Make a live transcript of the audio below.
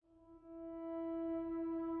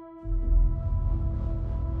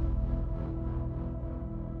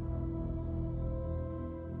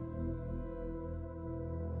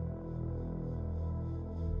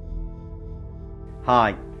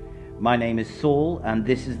Hi, my name is Saul and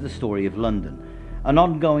this is the Story of London, an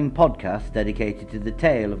ongoing podcast dedicated to the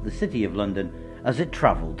tale of the City of London as it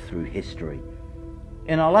travelled through history.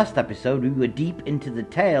 In our last episode we were deep into the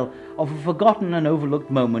tale of a forgotten and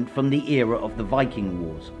overlooked moment from the era of the Viking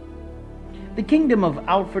Wars. The kingdom of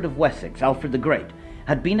Alfred of Wessex, Alfred the Great,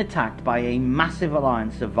 had been attacked by a massive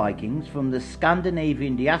alliance of Vikings from the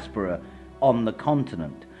Scandinavian diaspora on the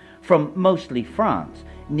continent. From mostly France,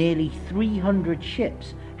 nearly 300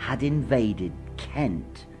 ships had invaded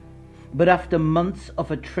Kent. But after months of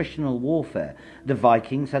attritional warfare, the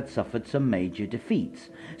Vikings had suffered some major defeats.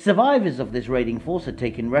 Survivors of this raiding force had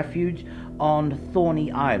taken refuge on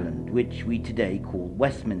Thorney Island, which we today call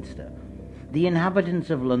Westminster. The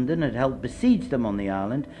inhabitants of London had helped besiege them on the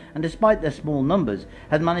island, and despite their small numbers,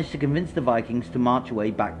 had managed to convince the Vikings to march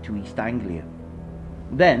away back to East Anglia.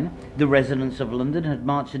 Then, the residents of London had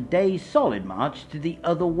marched a day's solid march to the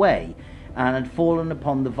other way, and had fallen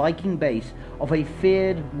upon the Viking base of a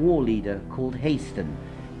feared war leader called Haston,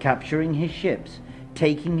 capturing his ships,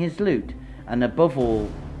 taking his loot, and above all,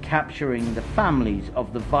 capturing the families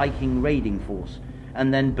of the Viking raiding force,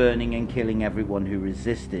 and then burning and killing everyone who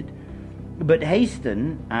resisted. But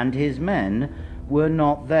Haston and his men were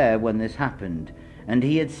not there when this happened, and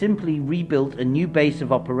he had simply rebuilt a new base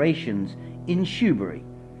of operations in Shoebury.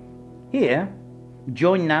 Here,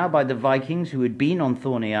 joined now by the Vikings who had been on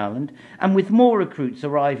Thorney Island, and with more recruits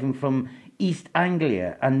arriving from East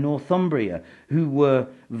Anglia and Northumbria, who were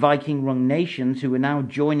Viking-run nations who were now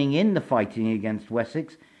joining in the fighting against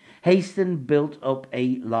Wessex, Haston built up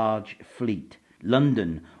a large fleet.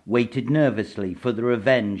 London waited nervously for the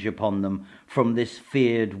revenge upon them from this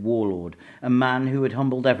feared warlord, a man who had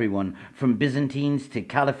humbled everyone, from Byzantines to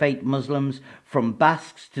Caliphate Muslims, from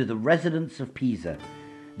Basques to the residents of Pisa.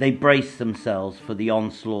 They braced themselves for the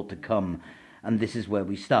onslaught to come, and this is where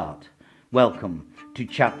we start. Welcome to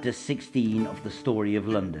Chapter 16 of the Story of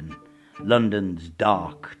London, London's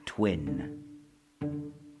Dark Twin.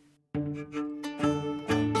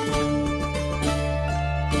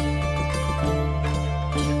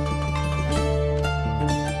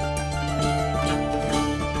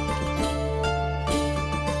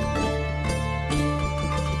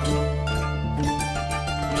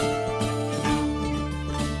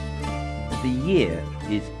 The year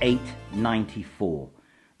is 894,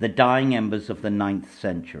 the dying embers of the 9th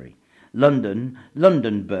century.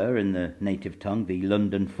 Londonburg in the native tongue, the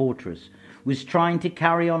London fortress, was trying to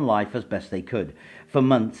carry on life as best they could. For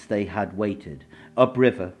months they had waited.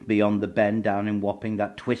 Upriver, beyond the bend down in Wapping,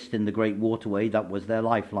 that twist in the great waterway that was their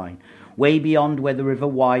lifeline, way beyond where the river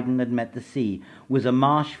widened and met the sea, was a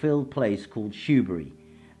marsh-filled place called Shoebury.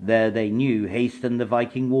 There they knew Haston, the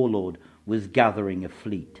Viking warlord, was gathering a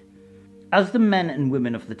fleet. As the men and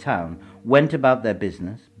women of the town went about their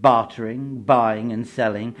business, bartering, buying and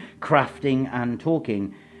selling, crafting and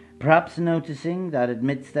talking, perhaps noticing that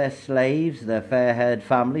amidst their slaves, their fair-haired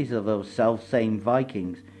families of those self-same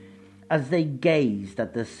Vikings, as they gazed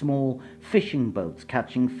at the small fishing boats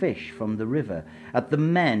catching fish from the river, at the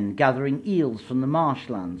men gathering eels from the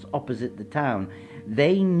marshlands opposite the town,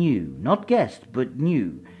 they knew, not guessed, but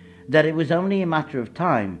knew, that it was only a matter of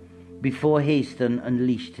time before Haston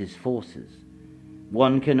unleashed his forces.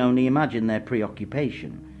 One can only imagine their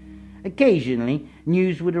preoccupation. Occasionally,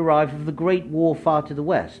 news would arrive of the great war far to the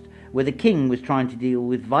west, where the king was trying to deal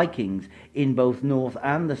with Vikings in both north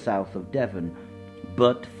and the south of Devon.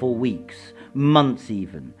 But for weeks, months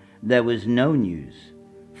even, there was no news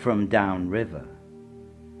from downriver.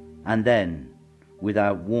 And then,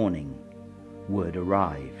 without warning, word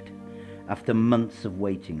arrived. After months of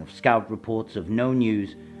waiting, of scout reports, of no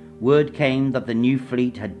news, word came that the new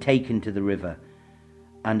fleet had taken to the river,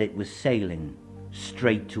 and it was sailing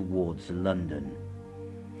straight towards London.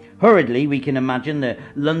 Hurriedly, we can imagine the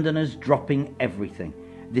Londoners dropping everything.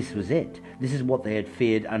 This was it. This is what they had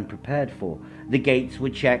feared and prepared for. The gates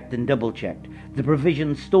were checked and double-checked. The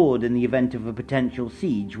provisions stored in the event of a potential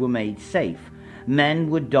siege were made safe.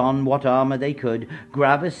 Men would don what armour they could,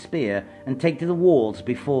 grab a spear, and take to the walls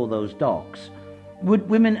before those docks.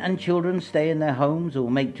 Would women and children stay in their homes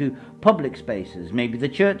or make to public spaces, maybe the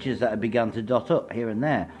churches that had begun to dot up here and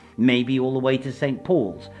there, maybe all the way to St.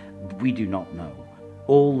 Paul's? We do not know.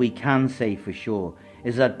 All we can say for sure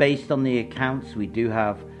is that based on the accounts we do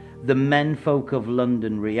have, the menfolk of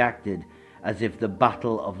London reacted as if the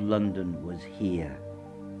Battle of London was here.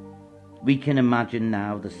 We can imagine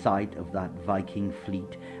now the sight of that Viking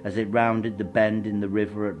fleet as it rounded the bend in the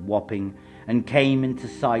river at Wapping and came into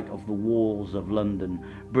sight of the walls of London,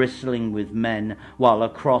 bristling with men, while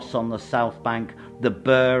across on the south bank the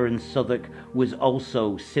Bure and Southwark was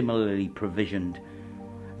also similarly provisioned.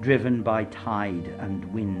 driven by tide and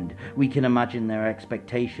wind. We can imagine their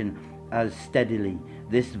expectation as steadily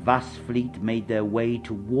this vast fleet made their way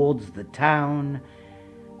towards the town,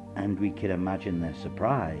 and we can imagine their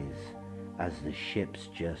surprise as the ships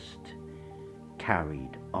just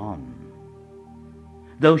carried on.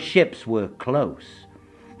 Those ships were close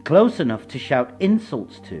enough to shout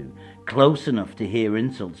insults to, close enough to hear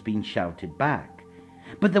insults being shouted back.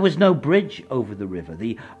 But there was no bridge over the river.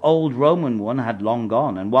 The old Roman one had long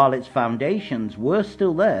gone, and while its foundations were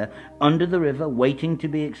still there, under the river, waiting to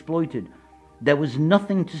be exploited, there was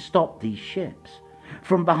nothing to stop these ships.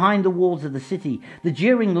 From behind the walls of the city, the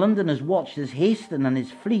jeering Londoners watched as Haston and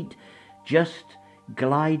his fleet just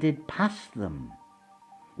glided past them.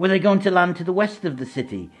 Were they going to land to the west of the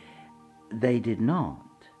city? They did not.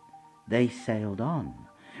 They sailed on.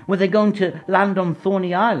 Were they going to land on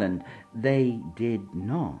Thorney Island? They did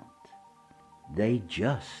not. They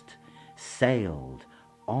just sailed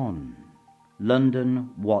on.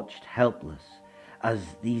 London watched helpless as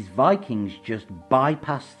these Vikings just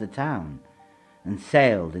bypassed the town and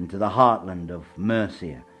sailed into the heartland of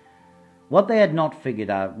Mercia. What they had not figured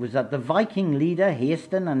out was that the Viking leader,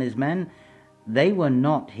 Haston, and his men, they were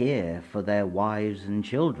not here for their wives and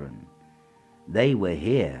children. They were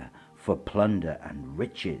here for plunder and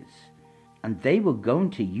riches, and they were going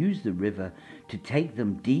to use the river to take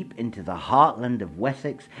them deep into the heartland of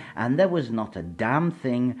Wessex, and there was not a damn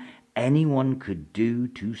thing anyone could do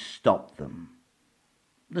to stop them.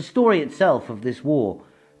 The story itself of this war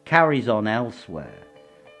carries on elsewhere.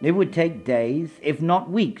 It would take days, if not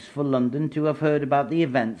weeks, for London to have heard about the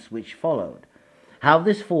events which followed. How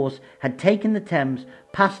this force had taken the Thames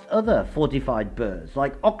past other fortified burghs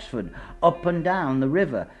like Oxford up and down the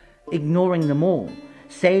river, ignoring them all,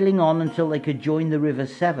 sailing on until they could join the River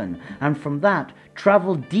Severn, and from that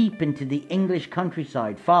travel deep into the English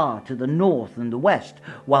countryside far to the north and the west,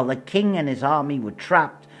 while the king and his army were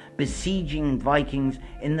trapped, besieging Vikings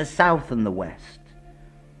in the south and the west.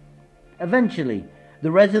 Eventually,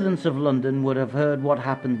 the residents of London would have heard what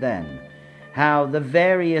happened then, how the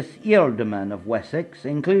various ealdormen of Wessex,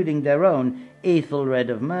 including their own Ethelred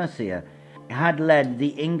of Mercia, had led the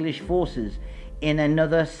English forces in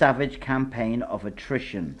another savage campaign of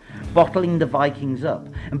attrition, bottling the Vikings up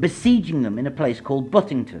and besieging them in a place called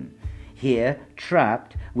Buttington. Here,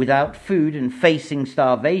 trapped, without food and facing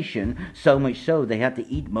starvation, so much so they had to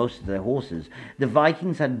eat most of their horses, the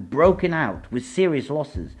Vikings had broken out with serious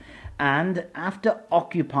losses, and after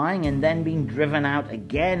occupying and then being driven out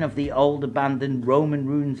again of the old abandoned Roman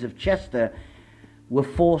ruins of Chester, were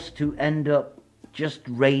forced to end up just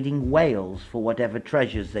raiding Wales for whatever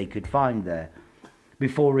treasures they could find there,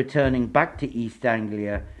 before returning back to East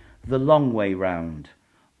Anglia the long way round,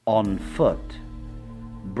 on foot.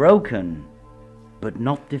 Broken, but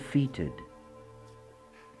not defeated.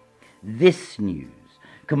 This news,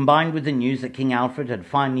 combined with the news that King Alfred had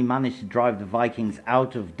finally managed to drive the Vikings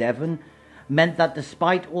out of Devon, meant that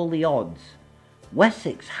despite all the odds,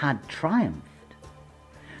 Wessex had triumphed.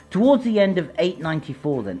 Towards the end of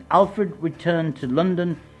 894 then, Alfred returned to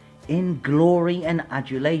London in glory and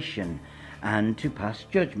adulation, and to pass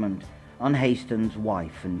judgment on Haston's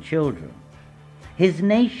wife and children. His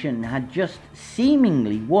nation had just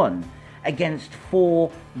seemingly won against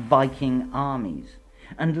 4 Viking armies,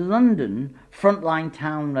 and London, frontline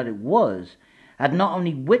town that it was, had not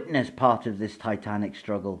only witnessed part of this titanic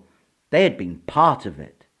struggle, they had been part of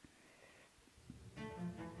it.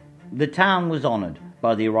 The town was honoured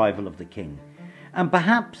by the arrival of the king, and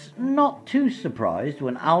perhaps not too surprised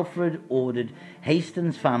when Alfred ordered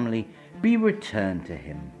Haston's family be returned to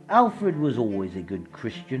him. Alfred was always a good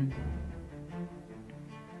Christian.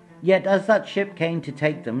 Yet as that ship came to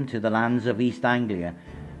take them to the lands of East Anglia,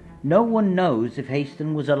 no one knows if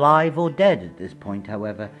Haston was alive or dead at this point.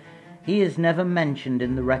 However, he is never mentioned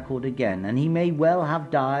in the record again, and he may well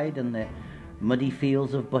have died in the muddy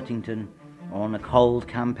fields of Buttington or on a cold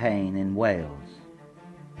campaign in Wales.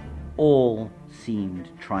 All seemed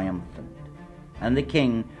triumphant, and the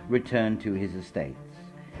king returned to his estates.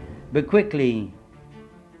 But quickly,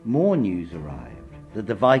 more news arrived that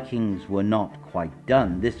the Vikings were not quite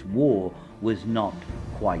done. This war was not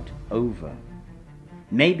quite over.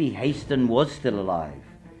 Maybe Haston was still alive,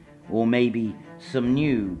 or maybe some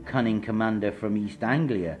new cunning commander from East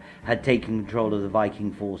Anglia had taken control of the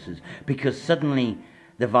Viking forces, because suddenly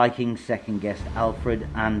the Vikings second-guessed Alfred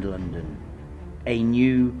and London. A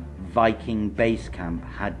new Viking base camp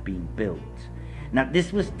had been built. Now,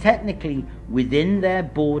 this was technically within their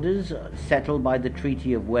borders, settled by the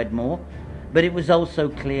Treaty of Wedmore, but it was also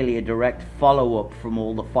clearly a direct follow-up from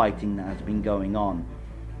all the fighting that has been going on.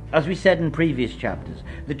 As we said in previous chapters,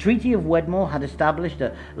 the Treaty of Wedmore had established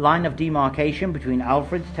a line of demarcation between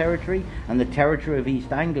Alfred's territory and the territory of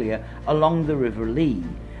East Anglia along the River Lee,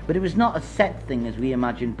 but it was not a set thing as we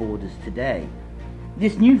imagine borders today.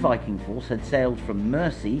 This new Viking force had sailed from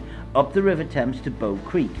Mersey up the River Thames to Bow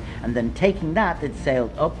Creek, and then taking that had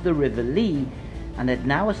sailed up the River Lee and had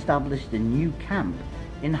now established a new camp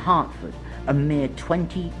in Hertford, a mere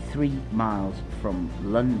 23 miles from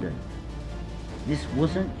London. This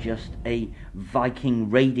wasn't just a Viking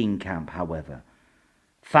raiding camp, however.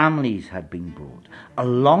 Families had been brought,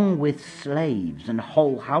 along with slaves and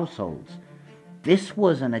whole households. This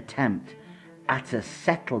was an attempt at a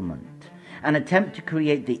settlement, an attempt to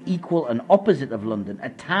create the equal and opposite of London, a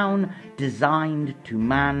town designed to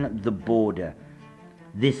man the border.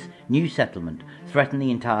 This new settlement threatened the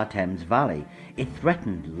entire Thames Valley. It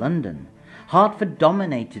threatened London. Hertford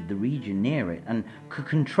dominated the region near it and could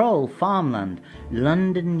control farmland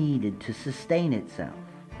London needed to sustain itself.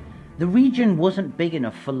 The region wasn't big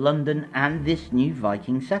enough for London and this new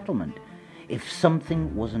Viking settlement. If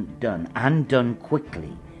something wasn't done, and done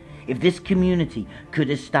quickly, if this community could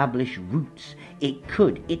establish roots, it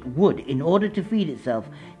would, in order to feed itself,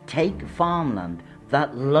 take farmland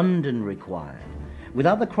that London required.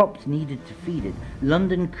 Without the crops needed to feed it,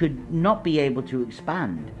 London could not be able to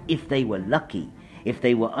expand. If they were lucky, if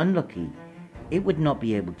they were unlucky, it would not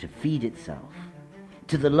be able to feed itself.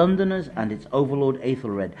 To the Londoners and its overlord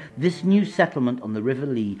Aethelred, this new settlement on the River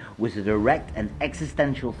Lee was a direct and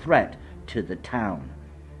existential threat to the town.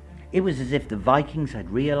 It was as if the Vikings had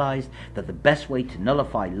realized that the best way to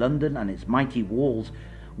nullify London and its mighty walls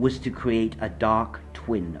was to create a dark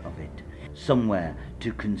twin of it, somewhere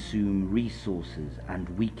to consume resources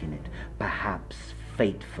and weaken it, perhaps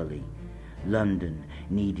fatefully. London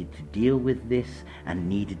needed to deal with this, and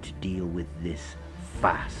needed to deal with this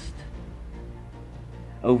fast.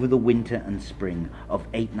 Over the winter and spring of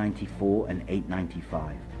 894 and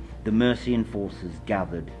 895, the Mercian forces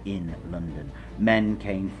gathered in London. Men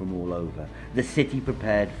came from all over. The city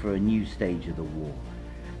prepared for a new stage of the war.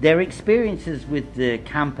 Their experiences with the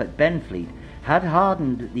camp at Benfleet had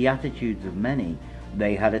hardened the attitudes of many.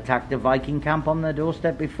 They had attacked a Viking camp on their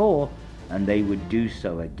doorstep before, and they would do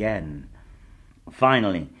so again.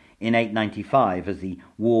 Finally, in 895, as the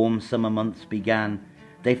warm summer months began,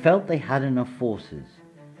 they felt they had enough forces,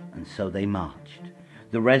 and so they marched.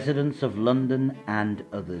 The residents of London and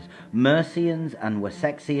others, Mercians and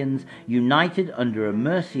Wessexians, united under a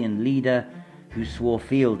Mercian leader who swore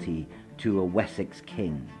fealty to a Wessex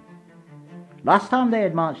king. Last time they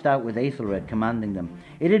had marched out with Aethelred commanding them,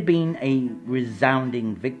 it had been a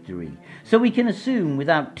resounding victory. So we can assume,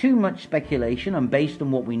 without too much speculation and based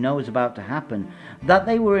on what we know is about to happen, that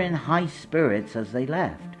they were in high spirits as they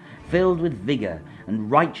left, filled with vigour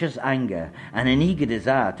and righteous anger and an eager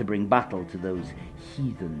desire to bring battle to those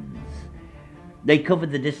heathens. They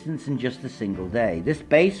covered the distance in just a single day. This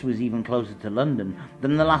base was even closer to London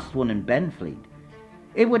than the last one in Benfleet.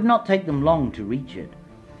 It would not take them long to reach it.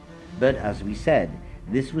 But as we said,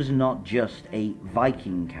 this was not just a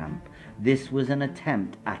Viking camp. This was an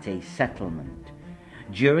attempt at a settlement.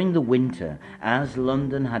 During the winter, as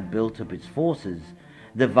London had built up its forces,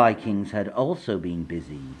 the Vikings had also been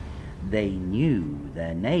busy. They knew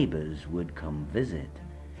their neighbours would come visit.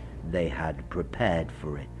 They had prepared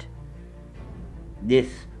for it.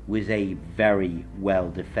 This was a very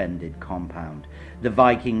well-defended compound. The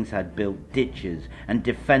Vikings had built ditches and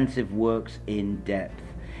defensive works in depth.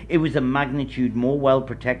 It was a magnitude more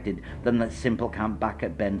well-protected than that simple camp back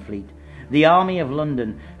at Benfleet. The army of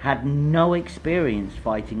London had no experience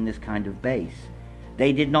fighting this kind of base.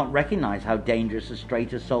 They did not recognize how dangerous a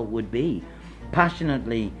straight assault would be.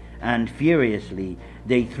 Passionately and furiously,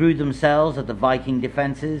 they threw themselves at the Viking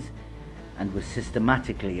defenses and were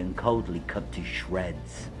systematically and coldly cut to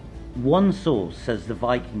shreds. One source says the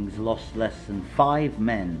Vikings lost less than 5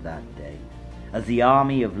 men that day, as the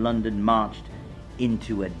army of London marched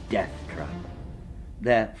into a death trap.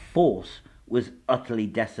 Their force was utterly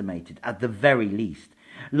decimated, at the very least.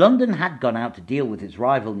 London had gone out to deal with its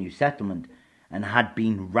rival new settlement and had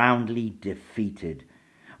been roundly defeated.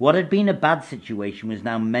 What had been a bad situation was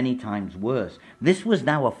now many times worse. This was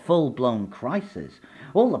now a full-blown crisis.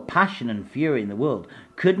 All the passion and fury in the world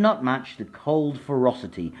could not match the cold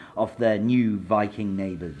ferocity of their new Viking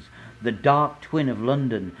neighbours. The dark twin of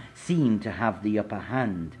London seemed to have the upper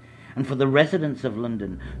hand. And for the residents of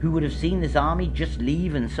London, who would have seen this army just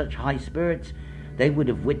leave in such high spirits, they would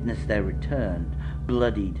have witnessed their return,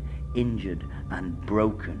 bloodied, injured, and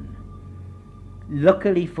broken.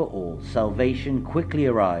 Luckily for all, salvation quickly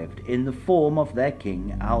arrived in the form of their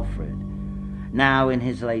king Alfred. Now in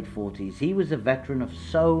his late 40s, he was a veteran of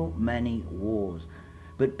so many wars,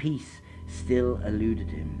 but peace still eluded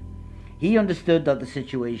him. He understood that the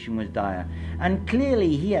situation was dire, and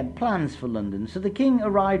clearly he had plans for London, so the king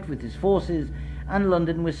arrived with his forces, and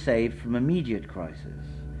London was saved from immediate crisis.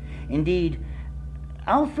 Indeed,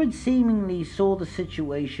 Alfred seemingly saw the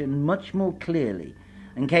situation much more clearly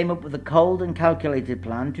and came up with a cold and calculated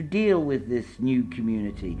plan to deal with this new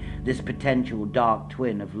community, this potential dark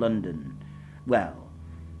twin of London. Well,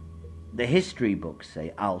 the history books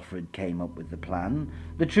say Alfred came up with the plan.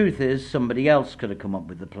 The truth is, somebody else could have come up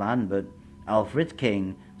with the plan, but Alfred's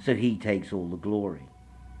king, so he takes all the glory.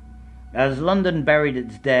 As London buried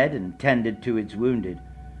its dead and tended to its wounded,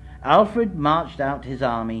 Alfred marched out his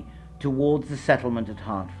army towards the settlement at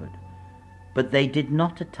Hertford. But they did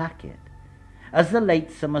not attack it. As the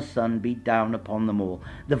late summer sun beat down upon them all,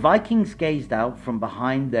 the Vikings gazed out from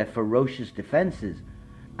behind their ferocious defences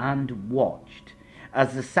and watched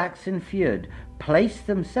as the Saxon fyrd placed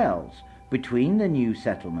themselves between the new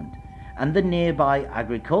settlement and the nearby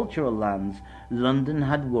agricultural lands London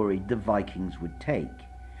had worried the Vikings would take.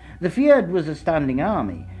 The fyrd was a standing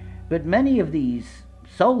army, but many of these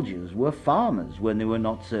soldiers were farmers when they were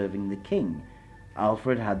not serving the king.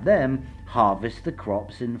 Alfred had them harvest the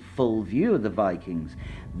crops in full view of the Vikings.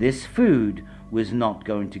 This food was not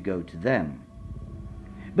going to go to them.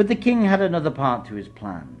 But the king had another part to his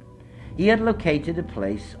plan. He had located a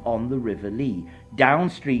place on the River Lee,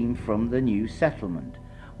 downstream from the new settlement,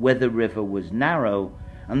 where the river was narrow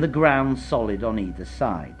and the ground solid on either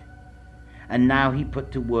side. And now he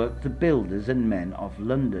put to work the builders and men of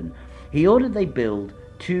London. He ordered they build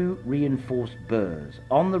 2 reinforced burhs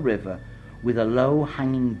on the river with a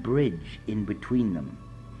low-hanging bridge in between them.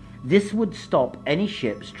 This would stop any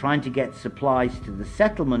ships trying to get supplies to the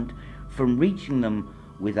settlement from reaching them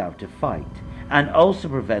without a fight, and also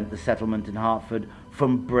prevent the settlement in Hertford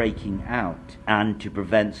from breaking out. And to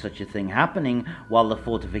prevent such a thing happening while the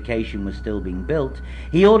fortification was still being built,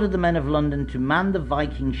 he ordered the men of London to man the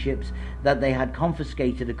Viking ships that they had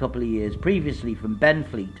confiscated a couple of years previously from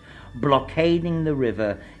Benfleet, blockading the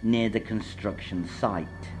river near the construction site.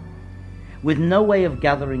 With no way of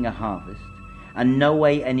gathering a harvest, and no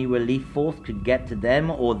way any relief force could get to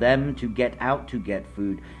them or them to get out to get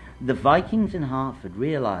food, the Vikings in Hertford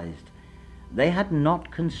realized they had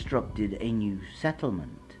not constructed a new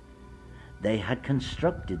settlement. They had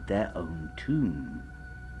constructed their own tomb.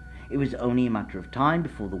 It was only a matter of time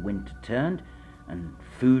before the winter turned and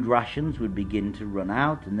food rations would begin to run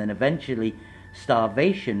out, and then eventually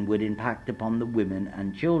starvation would impact upon the women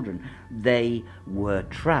and children. They were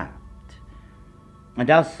trapped, and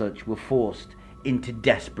as such were forced into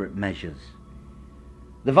desperate measures.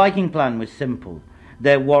 The Viking plan was simple.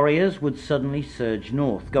 Their warriors would suddenly surge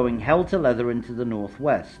north, going hell-to-leather into the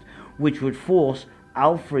northwest, which would force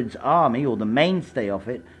Alfred's army, or the mainstay of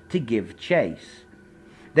it, to give chase.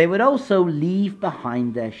 They would also leave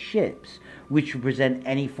behind their ships, which would present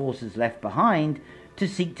any forces left behind to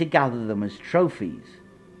seek to gather them as trophies.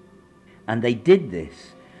 And they did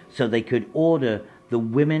this so they could order the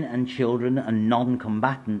women and children and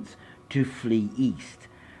non-combatants to flee east,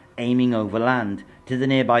 aiming overland to the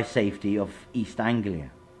nearby safety of East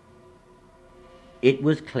Anglia. It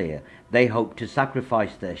was clear they hoped to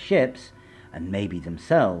sacrifice their ships, and maybe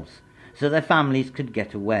themselves, so their families could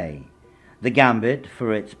get away. The gambit,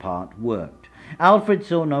 for its part, worked. Alfred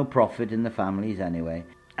saw no profit in the families anyway.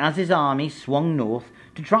 As his army swung north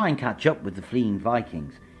to try and catch up with the fleeing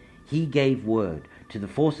Vikings, he gave word to the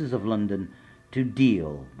forces of London to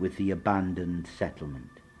deal with the abandoned settlement.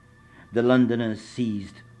 The Londoners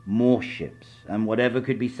seized more ships and whatever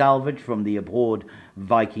could be salvaged from the abhorred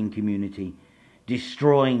Viking community,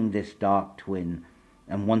 destroying this dark twin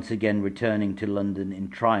and once again returning to London in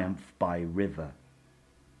triumph by river.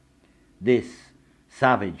 This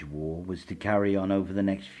savage war was to carry on over the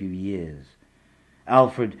next few years.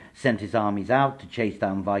 Alfred sent his armies out to chase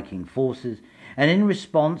down Viking forces, and in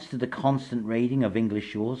response to the constant raiding of English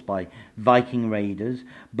shores by Viking raiders,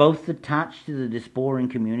 both attached to the diasporan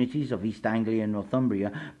communities of East Anglia and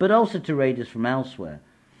Northumbria, but also to raiders from elsewhere,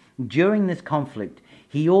 during this conflict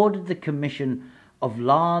he ordered the commission of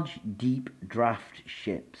large, deep draft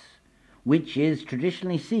ships, which is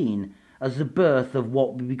traditionally seen as the birth of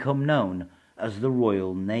what would become known as the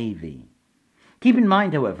Royal Navy. Keep in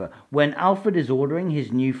mind, however, when Alfred is ordering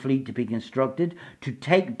his new fleet to be constructed to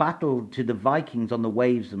take battle to the Vikings on the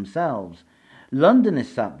waves themselves, London is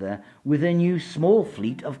sat there with a new small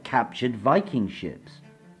fleet of captured Viking ships.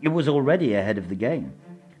 It was already ahead of the game.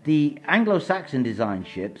 The Anglo-Saxon designed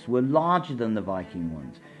ships were larger than the Viking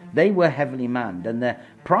ones. They were heavily manned, and their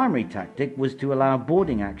primary tactic was to allow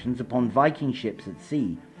boarding actions upon Viking ships at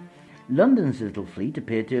sea. London's little fleet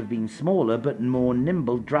appeared to have been smaller but more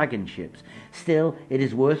nimble dragon ships. Still, it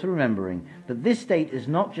is worth remembering that this date is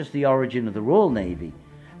not just the origin of the Royal Navy,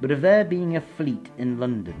 but of there being a fleet in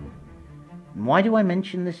London. And why do I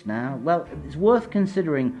mention this now? Well, it's worth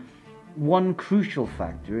considering one crucial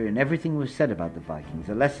factor in everything we've said about the Vikings,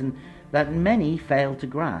 a lesson that many fail to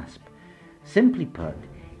grasp. Simply put,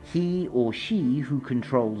 he or she who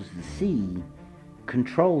controls the sea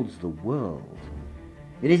controls the world.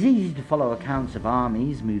 It is easy to follow accounts of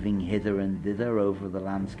armies moving hither and thither over the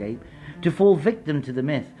landscape, to fall victim to the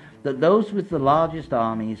myth that those with the largest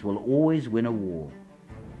armies will always win a war.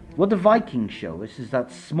 What the Vikings show us is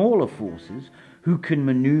that smaller forces who can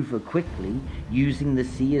maneuver quickly, using the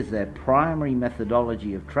sea as their primary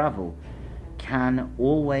methodology of travel, can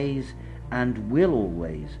always and will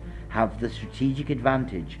always have the strategic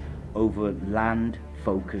advantage over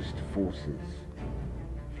land-focused forces.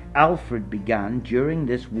 Alfred began during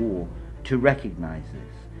this war to recognize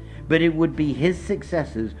this, but it would be his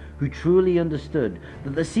successors who truly understood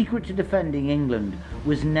that the secret to defending England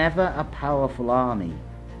was never a powerful army,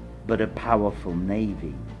 but a powerful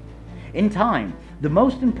navy. In time, the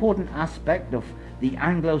most important aspect of the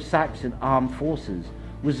Anglo-Saxon armed forces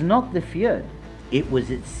was not the fjord, it was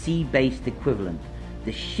its sea-based equivalent,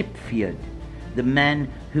 the shipfjord, the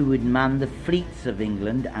men who would man the fleets of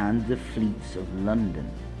England and the fleets of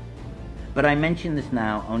London. But I mention this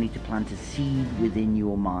now only to plant a seed within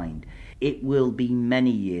your mind. It will be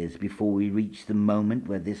many years before we reach the moment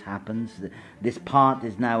where this happens. This part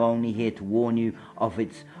is now only here to warn you of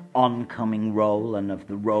its oncoming role and of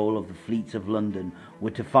the role of the fleets of London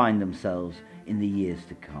were to find themselves in the years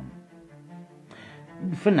to come.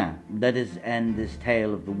 For now, let us end this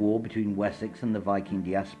tale of the war between Wessex and the Viking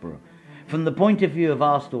diaspora. From the point of view of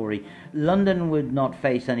our story, London would not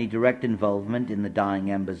face any direct involvement in the dying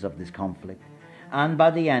embers of this conflict, and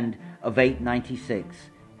by the end of 896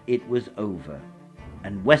 it was over,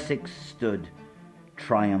 and Wessex stood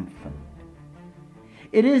triumphant.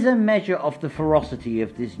 It is a measure of the ferocity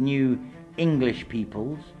of this new English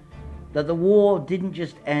peoples that the war didn't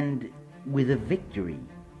just end with a victory.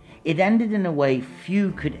 It ended in a way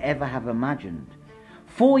few could ever have imagined.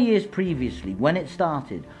 4 years previously, when it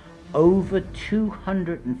started, over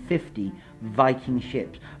 250 Viking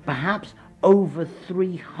ships, perhaps over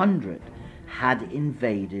 300, had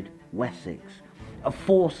invaded Wessex, a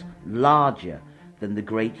force larger than the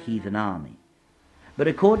great heathen army. But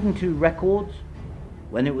according to records,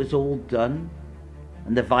 when it was all done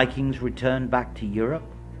and the Vikings returned back to Europe,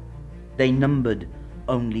 they numbered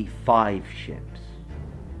only 5 ships.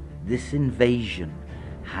 This invasion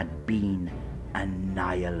had been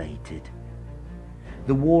annihilated.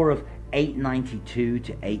 The War of 892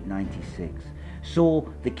 to 896 saw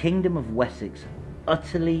the Kingdom of Wessex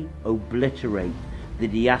utterly obliterate the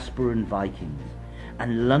diasporan Vikings,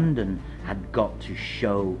 and London had got to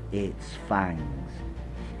show its fangs.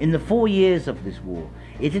 In the 4 years of this war,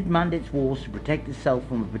 it had manned its walls to protect itself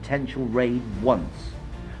from a potential raid once,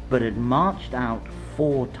 but had marched out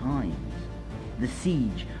 4 times. The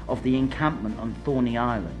siege of the encampment on Thorney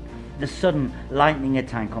Island, the sudden lightning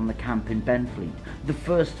attack on the camp in Benfleet, the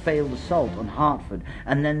first failed assault on Hertford,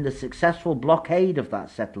 and then the successful blockade of that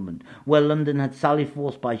settlement, where London had sallied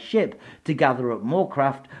forth by ship to gather up more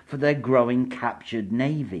craft for their growing captured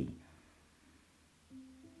navy.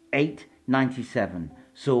 897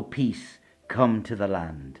 saw peace come to the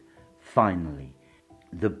land, finally.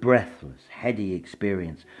 The breathless, heady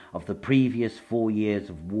experience of the previous 4 years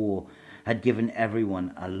of war had given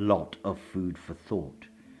everyone a lot of food for thought.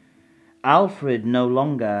 Alfred no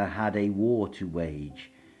longer had a war to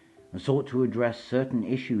wage, and sought to address certain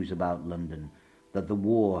issues about London that the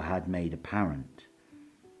war had made apparent.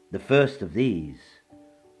 The first of these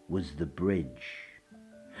was the bridge.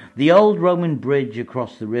 The old Roman bridge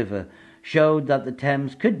across the river showed that the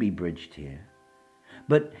Thames could be bridged here.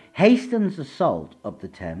 But Hastings' assault up the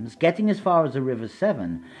Thames, getting as far as the River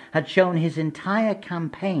Severn, had shown his entire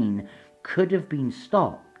campaign could have been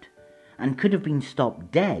stopped, and could have been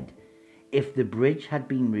stopped dead, if the bridge had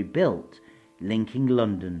been rebuilt, linking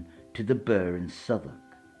London to the Bure in Southwark.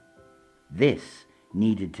 This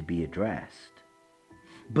needed to be addressed.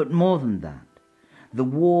 But more than that, the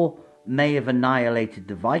war may have annihilated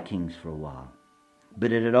the Vikings for a while,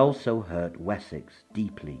 but it had also hurt Wessex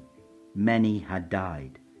deeply. Many had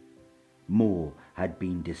died. More had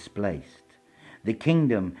been displaced. The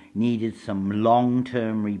kingdom needed some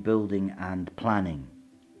long-term rebuilding and planning.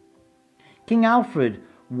 King Alfred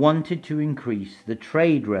wanted to increase the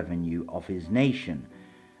trade revenue of his nation,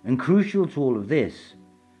 and crucial to all of this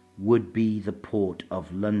would be the port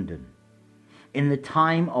of London. In the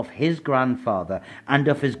time of his grandfather and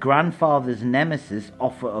of his grandfather's nemesis,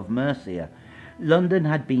 Offa of Mercia, London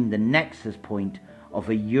had been the nexus point of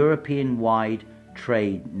a European-wide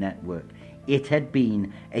trade network. It had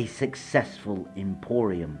been a successful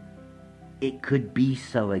emporium. It could be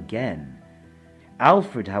so again.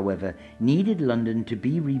 Alfred, however, needed London to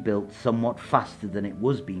be rebuilt somewhat faster than it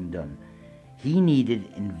was being done. He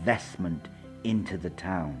needed investment into the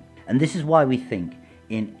town. And this is why we think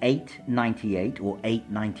in 898 or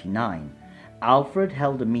 899, Alfred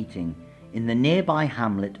held a meeting in the nearby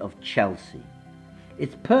hamlet of Chelsea.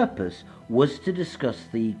 Its purpose was to discuss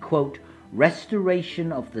the, quote,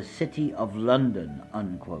 restoration of the city of London,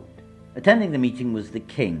 unquote. Attending the meeting was the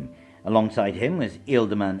king. Alongside him was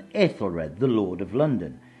Ealdorman Aethelred, the Lord of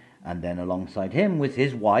London, and then alongside him was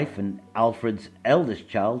his wife and Alfred's eldest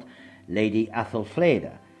child, Lady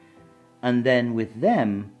Athelflaeda, and then with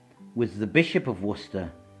them was the Bishop of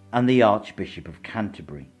Worcester and the Archbishop of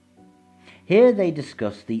Canterbury. Here they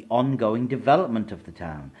discussed the ongoing development of the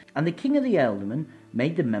town, and the King of the Ealdormen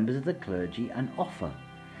made the members of the clergy an offer.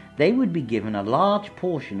 They would be given a large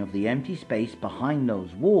portion of the empty space behind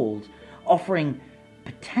those walls, offering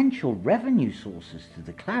potential revenue sources to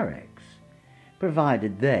the clerics,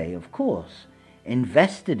 provided they, of course,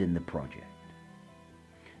 invested in the project.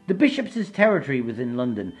 The bishop's territory within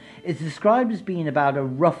London is described as being about a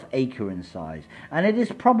rough acre in size, and it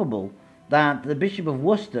is probable that the Bishop of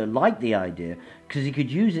Worcester liked the idea because he could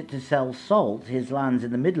use it to sell salt his lands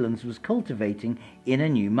in the Midlands was cultivating in a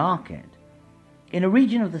new market. In a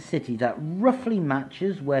region of the city that roughly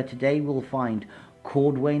matches where today we'll find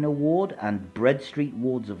Cordwainer Ward and Bread Street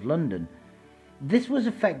wards of London, this was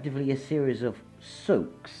effectively a series of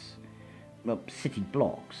souks, city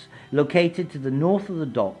blocks, located to the north of the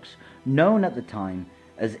docks, known at the time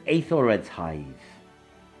as Aethelred's Hythe.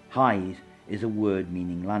 Hythe is a word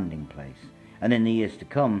meaning landing place, and in the years to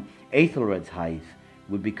come, Aethelred's Hythe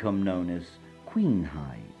would become known as Queen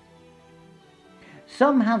Hythe.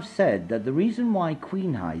 Some have said that the reason why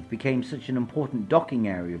Queen Hythe became such an important docking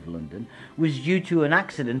area of London was due to an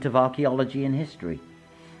accident of archaeology and history.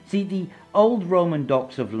 See, the old Roman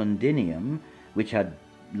docks of Londinium, which had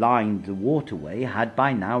lined the waterway, had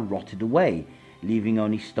by now rotted away, leaving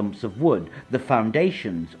only stumps of wood, the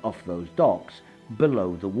foundations of those docks,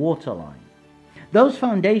 below the waterline. Those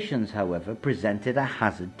foundations, however, presented a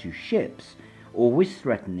hazard to ships, always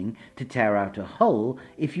threatening to tear out a hull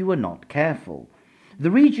if you were not careful.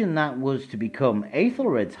 The region that was to become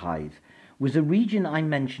Aethelred's Hythe was a region I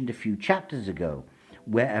mentioned a few chapters ago,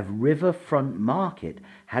 where a riverfront market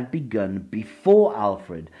had begun before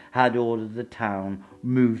Alfred had ordered the town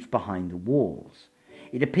moved behind the walls.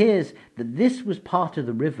 It appears that this was part of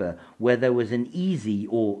the river where there was an easy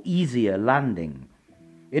or easier landing.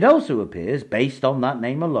 It also appears, based on that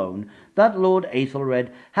name alone, that Lord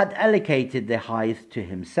Aethelred had allocated the Hythe to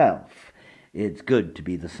himself. It's good to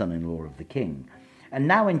be the son-in-law of the king. And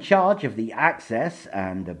now in charge of the access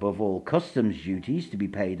and, above all, customs duties to be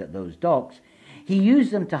paid at those docks, he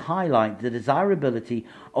used them to highlight the desirability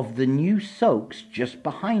of the new souks just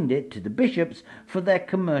behind it to the bishops for their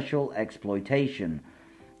commercial exploitation.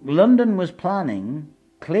 London was planning,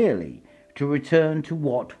 clearly, to return to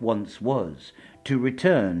what once was, to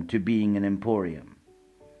return to being an emporium.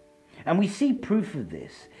 And we see proof of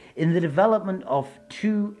this in the development of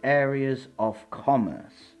two areas of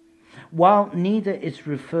commerce. While neither is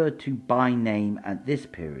referred to by name at this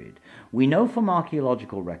period, we know from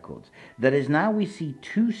archaeological records that as now we see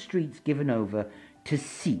two streets given over to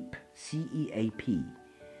Ceap, C-E-A-P.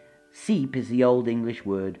 Ceap is the Old English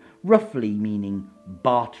word roughly meaning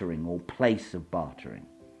bartering or place of bartering.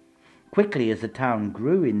 Quickly as the town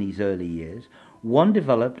grew in these early years, one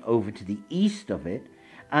developed over to the east of it,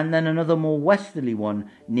 and then another more westerly one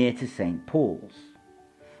near to St. Paul's.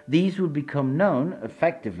 These would become known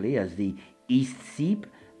effectively as the East Ceap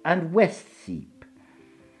and West Ceap.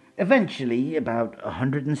 Eventually, about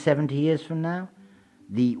 170 years from now,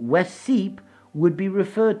 the West Ceap would be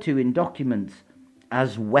referred to in documents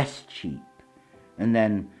as West Cheap, and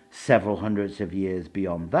then several hundreds of years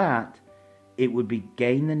beyond that, it would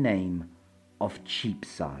gain the name of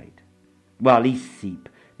Cheapside, while East Ceap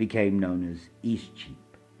became known as East Cheap.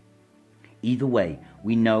 Either way,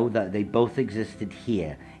 we know that they both existed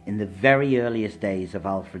here in the very earliest days of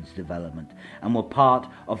Alfred's development and were part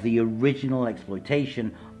of the original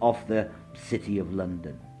exploitation of the City of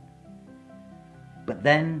London. But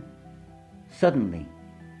then, suddenly,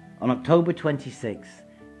 on October 26,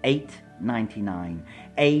 899,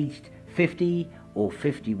 aged 50 or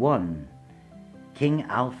 51, King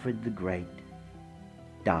Alfred the Great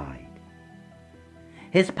died.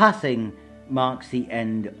 His passing marks the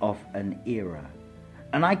end of an era,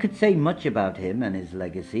 and I could say much about him and his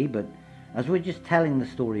legacy, but as we're just telling the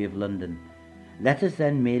story of London, let us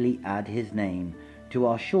then merely add his name to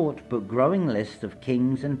our short but growing list of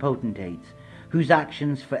kings and potentates whose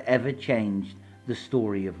actions forever changed the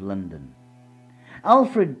story of London.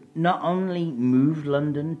 Alfred not only moved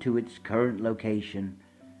London to its current location,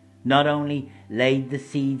 not only laid the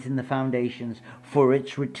seeds and the foundations for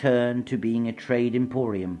its return to being a trade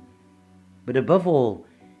emporium, but above all,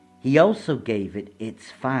 he also gave it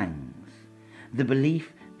its fangs, the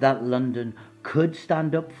belief that London could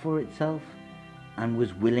stand up for itself and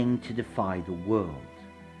was willing to defy the world.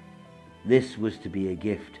 This was to be a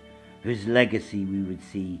gift whose legacy we would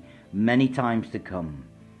see many times to come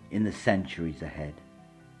in the centuries ahead.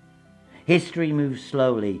 History moves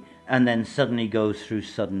slowly and then suddenly goes through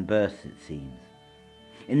sudden bursts, it seems.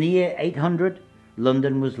 In the year 800,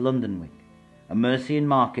 London was Londonwick, a Mercian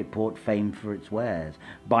market port famed for its wares.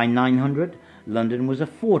 By 900, London was a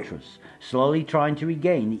fortress, slowly trying to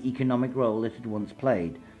regain the economic role it had once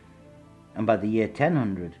played. And by the year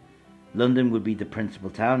 1000, London would be the principal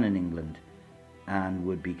town in England and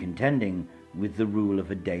would be contending with the rule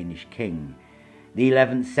of a Danish king. The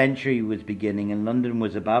 11th century was beginning, and London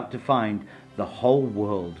was about to find the whole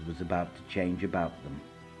world was about to change about them.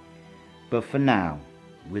 But for now,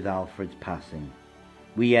 with Alfred's passing,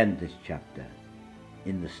 we end this chapter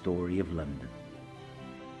in the story of London.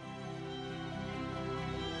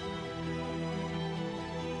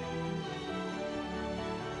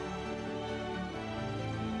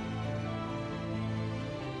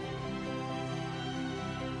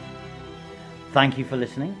 Thank you for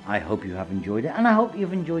listening. I hope you have enjoyed it, and I hope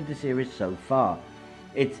you've enjoyed the series so far.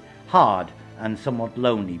 It's hard and somewhat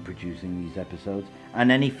lonely producing these episodes,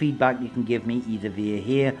 and any feedback you can give me either via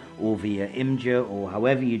here or via Imgur or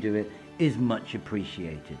however you do it is much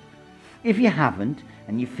appreciated. If you haven't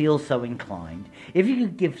and you feel so inclined, if you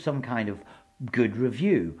could give some kind of good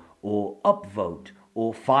review or upvote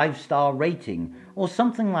or 5-star rating or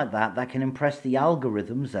something like that that can impress the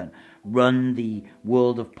algorithms that run the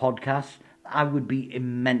world of podcasts, I would be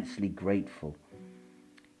immensely grateful.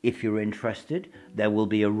 If you're interested, there will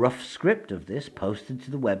be a rough script of this posted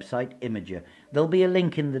to the website Imgur. There'll be a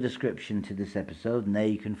link in the description to this episode, and there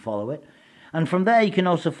you can follow it. And from there you can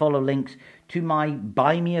also follow links to my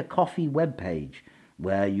Buy Me a Coffee webpage,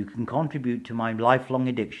 where you can contribute to my lifelong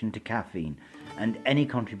addiction to caffeine, and any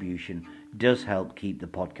contribution does help keep the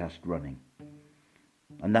podcast running.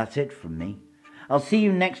 And that's it from me. I'll see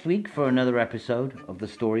you next week for another episode of The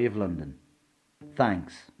Story of London.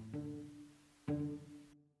 Thanks.